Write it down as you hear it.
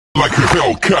like a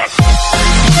Hellcat.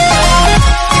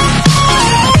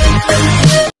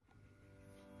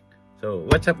 So,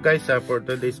 what's up guys, for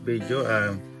today's video,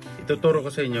 ituturo ko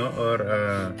sa inyo or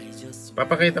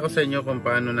papakita ko sa inyo kung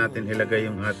paano natin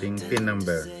ilagay yung ating TIN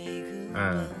number.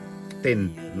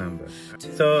 TIN number.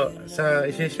 So,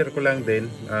 isi-share ko lang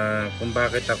din kung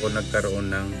bakit ako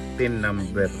nagkaroon ng TIN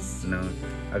number ng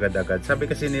agad-agad. Sabi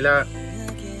kasi nila,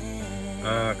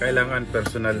 kailangan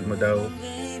personal mo daw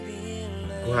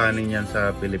kuhanin yan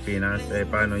sa Pilipinas.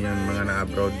 Paano yung mga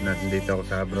na-abroad na dito ako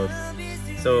sa abroad.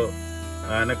 So,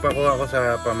 nagpakuha ako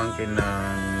sa pamangkin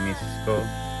ng misis ko.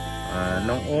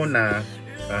 Nung una,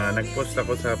 nagpost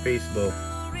ako sa Facebook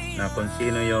na kung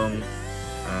sino yung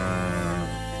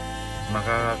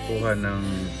makakakuha ng,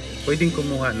 pwedeng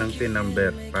kumuha ng TIN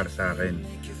number para sa akin.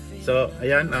 So,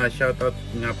 ayan, shoutout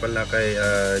nga pala kay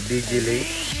DJ Lee,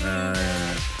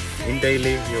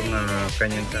 Indaily, yung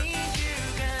kanyang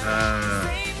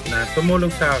na tumulong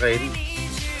sa akin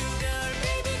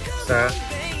sa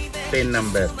TIN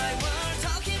number.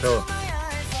 So,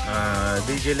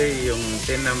 DJ Lee, yung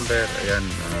TIN number, ayan,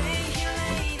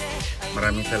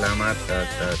 maraming salamat at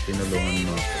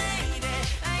tinulungan mo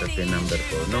sa TIN number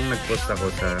ko nung nagpost ako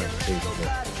sa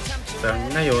Facebook. So,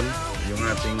 ngayon, yung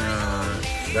ating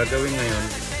gagawin ngayon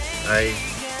ay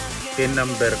TIN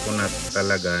number ko na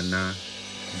talaga na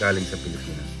galing sa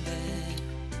Pilipinas.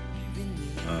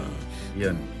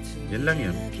 Yun lang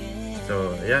yun.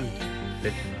 So, ayan.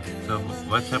 So,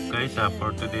 what's up guys,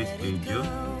 for today's video,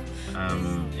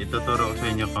 ituturo ko sa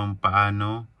inyo kung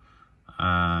paano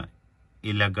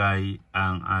ilagay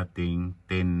ang ating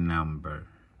TIN number.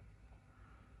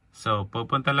 So,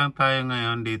 pupunta lang tayo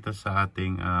ngayon dito sa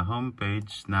ating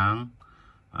homepage ng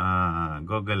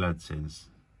Google AdSense.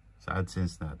 Sa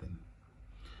AdSense natin.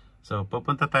 So,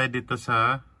 pupunta tayo dito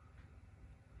sa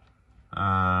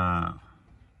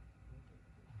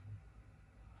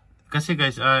kasi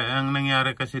guys, ang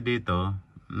nangyari kasi dito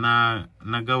na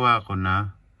nagawa ko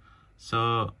na.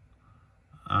 So,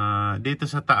 dito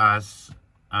sa taas,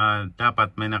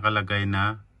 dapat may nakalagay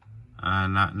na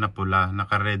pula,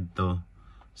 naka-red to.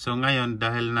 So, ngayon,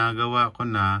 dahil nagawa ko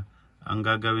na, ang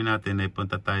gagawin natin ay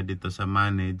punta tayo dito sa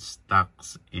Manage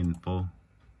Tax Info.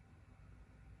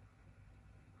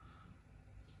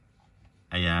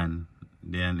 Ayan.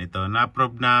 Diyan, ito.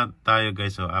 Na-approve na tayo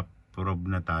guys. So, approve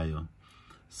na tayo.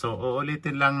 So,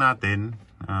 uulitin lang natin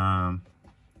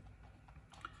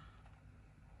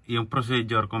yung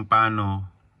procedure kung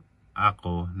paano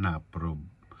ako na-approve.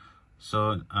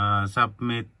 So,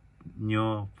 submit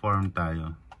new form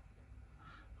tayo.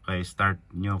 Okay, start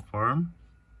new form.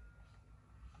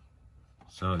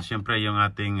 So, siyempre yung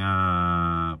ating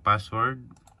password.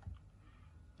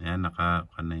 Ayan,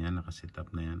 naka-set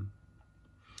up na yan.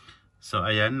 So,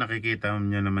 ayan, nakikita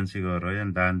nyo naman siguro.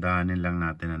 Yan, dahan-dahanin lang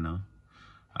natin,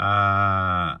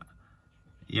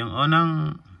 yung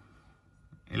unang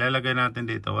ilalagay natin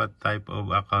dito, what type of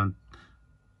account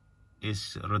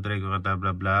is Rodrigo blah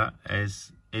blah blah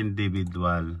as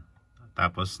individual.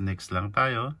 Tapos, next lang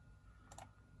tayo.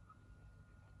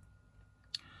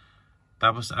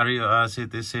 Tapos, are you a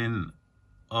citizen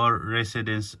or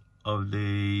resident of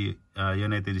the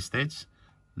United States?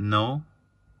 No.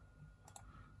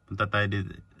 Punta tayo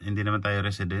dito. Hindi naman tayo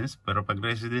residence. Pero pag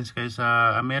residence kayo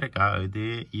sa Amerika,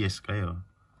 edi yes kayo.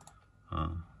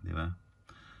 Di ba?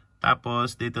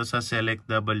 Tapos, dito sa select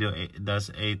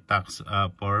W-A tax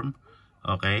form.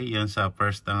 Okay, yun sa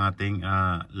first ang ating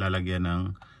lalagyan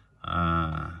ng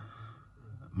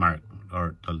mark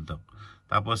or toldok.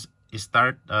 Tapos,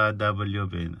 start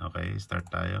W-bin. Okay, start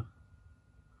tayo.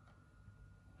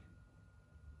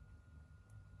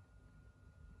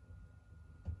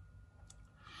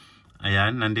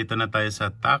 Ayan, nandito na tayo sa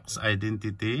tax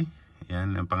identity.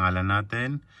 Ayan, ang pangalan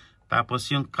natin. Tapos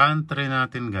yung country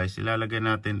natin guys, ilalagay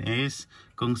natin is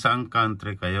kung saang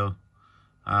country kayo.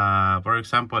 For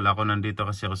example, ako nandito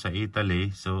kasi ako sa Italy.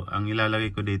 So, ang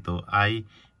ilalagay ko dito ay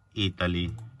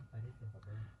Italy.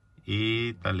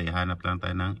 Italy. Hanap lang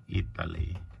tayo ng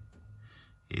Italy.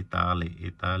 Italy.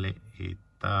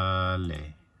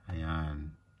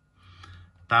 Ayan.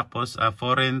 Tapos,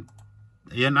 foreign.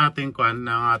 Yan ating kuan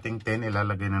ng ating TIN.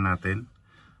 Ilalagay na natin.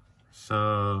 So,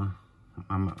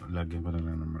 lagyan ko na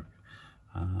lang ng mark.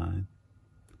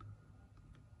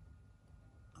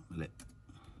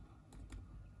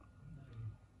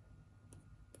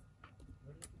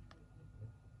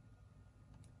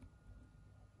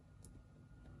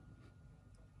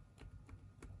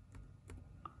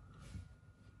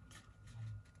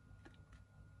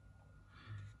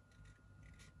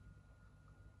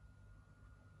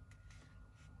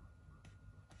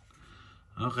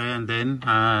 Okay, and then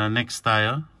next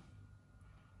tayo.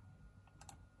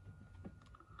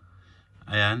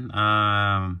 Ayan,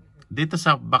 dito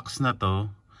sa box na to,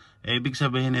 ibig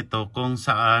sabihin ito kung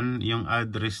saan yung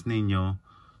address ninyo,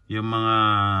 yung mga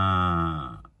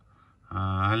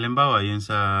halimbawa yun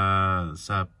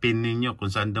sa pin ninyo kung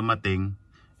saan dumating.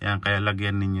 Ayan, kaya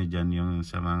lagyan ninyo dyan yung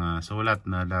sa mga sulat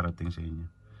na darating sa inyo.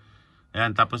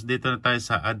 Ayan, tapos dito na tayo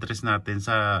sa address natin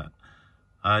sa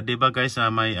di ba guys,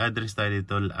 may address tayo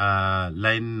dito,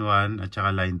 line 1 at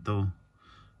saka line 2.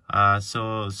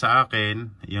 So sa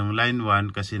akin, yung line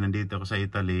 1 kasi nandito ako sa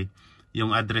Italy,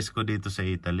 yung address ko dito sa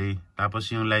Italy. Tapos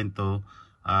yung line 2,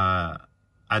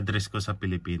 address ko sa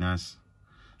Pilipinas.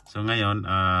 So ngayon,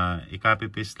 i-copy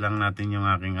paste lang natin yung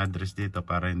aking address dito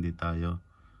para hindi tayo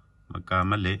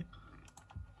magkamali.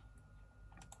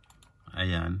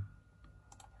 Ayan.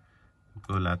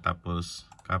 Kula, tapos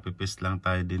copy paste lang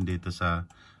tayo din dito sa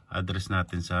address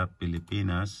natin sa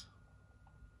Pilipinas.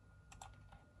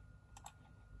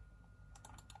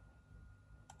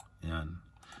 Ayan.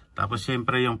 Tapos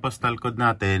syempre yung postal code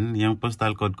natin, yung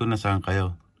postal code ko nasaan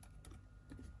kayo.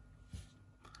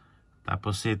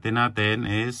 Tapos city natin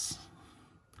is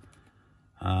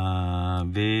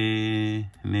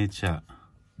Venetia.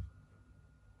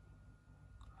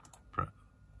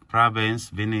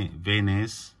 Province,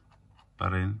 Venice pa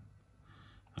rin.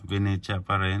 Venetia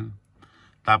pa rin.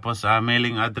 Tapos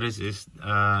mailing address is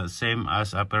same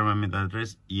as a permanent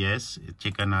address. Yes,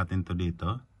 checka natin to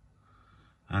dito.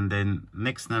 And then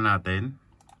next na natin.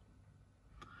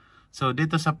 So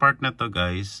dito sa part na to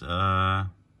guys,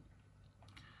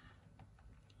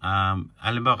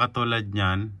 halimbawa katulad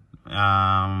niyan,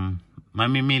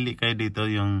 mamimili kayo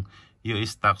dito yung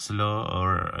US tax law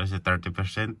or as a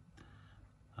 30%.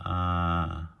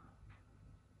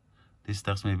 This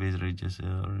tax may be reduced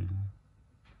or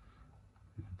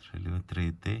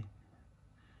treaty.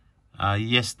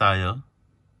 Yes tayo.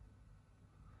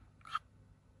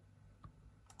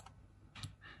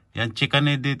 Yan, chika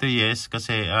na dito yes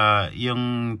kasi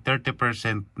yung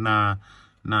 30% na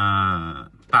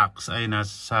tax ay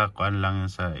nasa kuan lang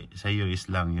yun, sa US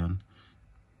lang yun.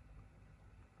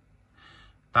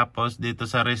 Tapos dito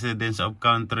sa residence of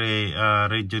country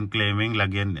region claiming,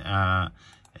 lagyan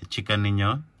chika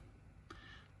ninyo.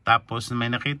 Tapos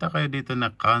may nakita kayo dito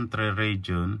na country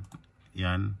region,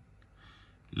 yan,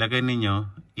 lagay ninyo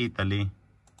Italy.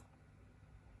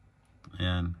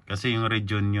 Ayan, kasi yung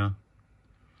region nyo.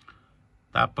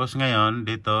 Tapos ngayon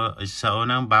dito sa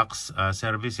unang box,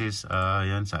 services,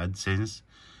 ayan sa AdSense.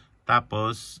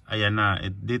 Tapos ayan na,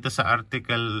 dito sa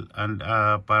article and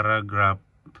paragraph,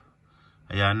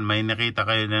 ayan, may nakita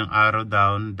kayo ng arrow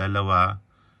down, dalawa.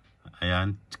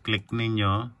 Ayan, click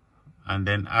ninyo. And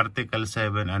then article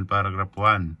 7 and paragraph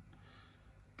 1.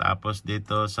 Tapos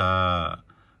dito sa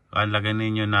lagyan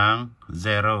ninyo ng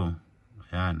 0.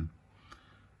 Ayan.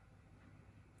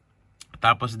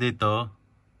 Tapos dito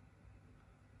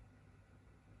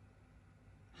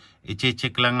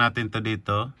i-check lang natin to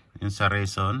dito, yung sa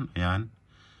reason. Ayan.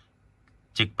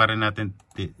 Check pa rin natin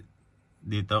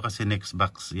dito kasi next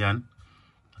box yan.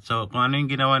 So kung ano yung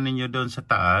ginawa ninyo doon sa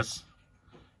taas,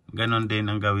 ganon din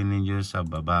ang gawin ninyo sa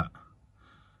baba.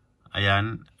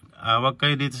 Ayan, wag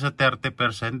kayo dito sa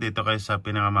 30%, dito kayo sa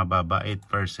pinakamababa,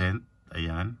 8%.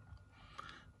 Ayan.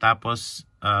 Tapos,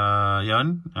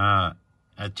 yun,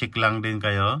 check lang din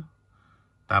kayo.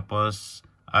 Tapos,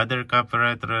 other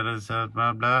copyright rights,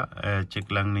 blah blah, check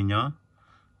lang ninyo.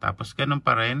 Tapos, ganun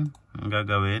pa rin ang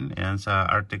gagawin. Ayan, sa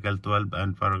article 12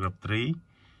 and paragraph 3.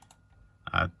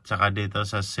 At saka dito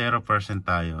sa 0%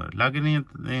 tayo. Lagi ninyo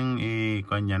yung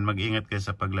i-kon yan, mag-ingat kayo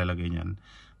sa paglalagay niyan.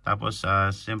 Tapos,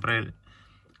 siyempre,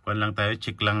 kung lang tayo,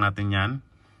 check lang natin yan.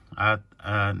 At,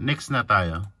 next na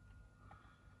tayo.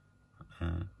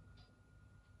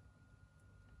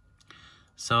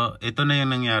 So, ito na yung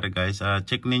nangyari guys.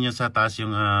 Check ninyo sa taas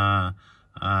yung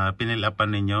pinilapan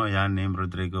ninyo. Ayan, name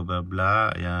Rodrigo, blah, blah.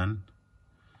 Ayan.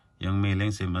 Yung mailing,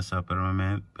 same as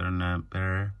permanent.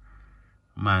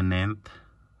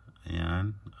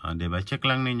 Ayan. Diba? Check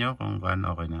lang ninyo kung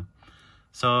paano okay na.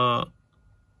 So,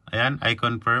 ayan, I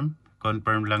confirm.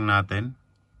 Confirm lang natin.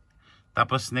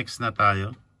 Tapos next na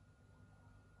tayo.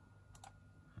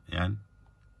 Ayan.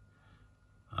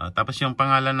 Tapos yung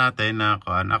pangalan natin na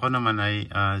ako naman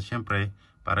ay syempre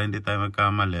para hindi tayo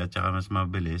magkamali at saka mas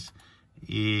mabilis,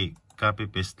 i-copy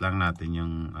paste lang natin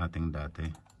yung ating dati.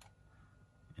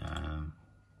 Ayan.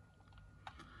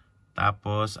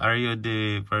 Tapos, are you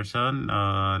the person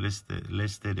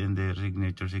listed in the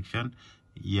signature section?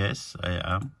 Yes, I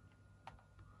am.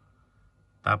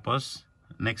 Tapos,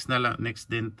 next na lang, next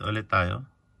din ulit tayo.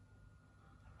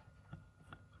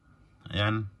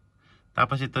 Ayan.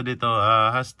 Tapos ito dito,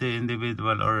 has the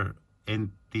individual or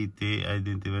entity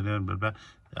identified, blah, blah,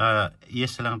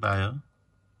 Yes lang tayo.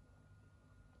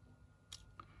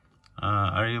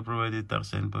 Are you provided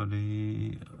tax and for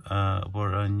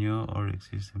a new or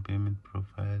existing payment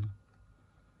profile?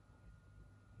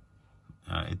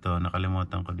 Ito,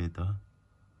 nakalimutan ko dito.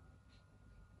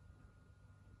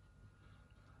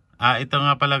 Ito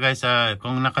nga pala guys,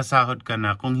 kung nakasahod ka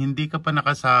na, kung hindi ka pa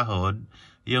nakasahod,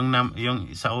 yung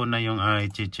sa una yung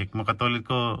i-check mo. Katulad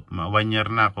ko, 1 year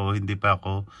na ako, hindi pa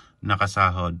ako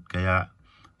nakasahod. Kaya,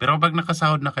 pero pag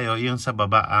nakasahod na kayo, yung sa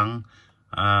baba ang,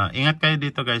 ingat kayo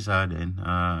dito guys din.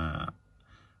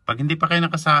 Pag hindi pa kayo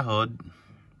nakasahod,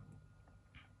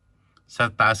 sa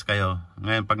taas kayo.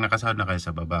 Ngayon, pag nakasahod na kayo,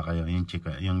 sa baba kayo.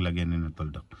 Yung lagyan ng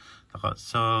tuldok.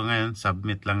 So, ngayon,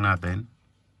 submit lang natin.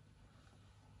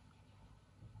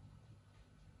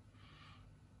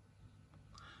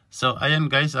 So, ayan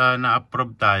guys,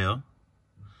 na-approve tayo.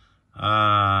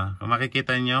 Kung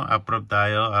makikita nyo, approve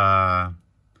tayo.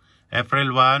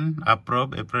 April 1,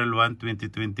 approve. April 1,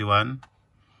 2021.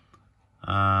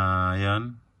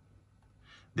 Ayan.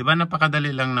 Diba,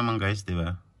 napakadali lang naman guys,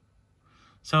 diba?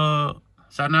 So,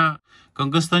 sana, kung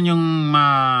gusto nyong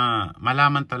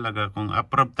malaman talaga, kung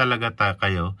approve talaga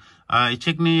kayo,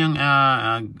 i-check niyo yung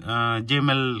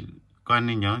Gmail kuan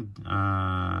ninyo.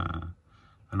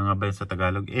 Ano nga ba yun sa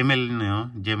Tagalog? Email nyo,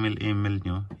 Gmail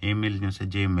email nyo sa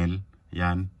Gmail.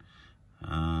 Yan.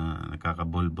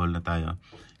 Nakakabulbol na tayo.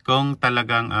 Kung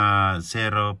talagang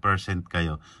 0%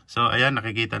 kayo. So, ayan,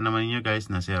 nakikita naman niyo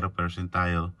guys na 0%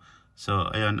 tayo.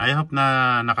 So, ayan, I hope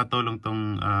na nakatulong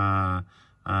tong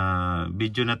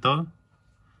video na to.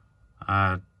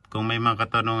 At kung may mga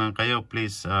katanungan kayo,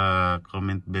 please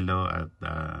comment below at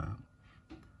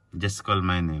just call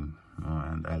my name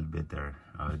and I'll be there.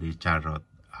 The Charot.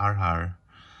 Har.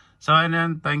 So,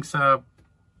 ayan, thanks sa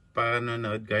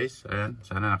panonood guys. Ayan,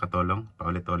 sana nakatulong.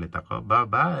 Paulit-ulit ako.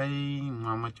 Bye-bye.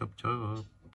 Mama chop chop.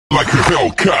 Like a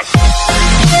Hellcat.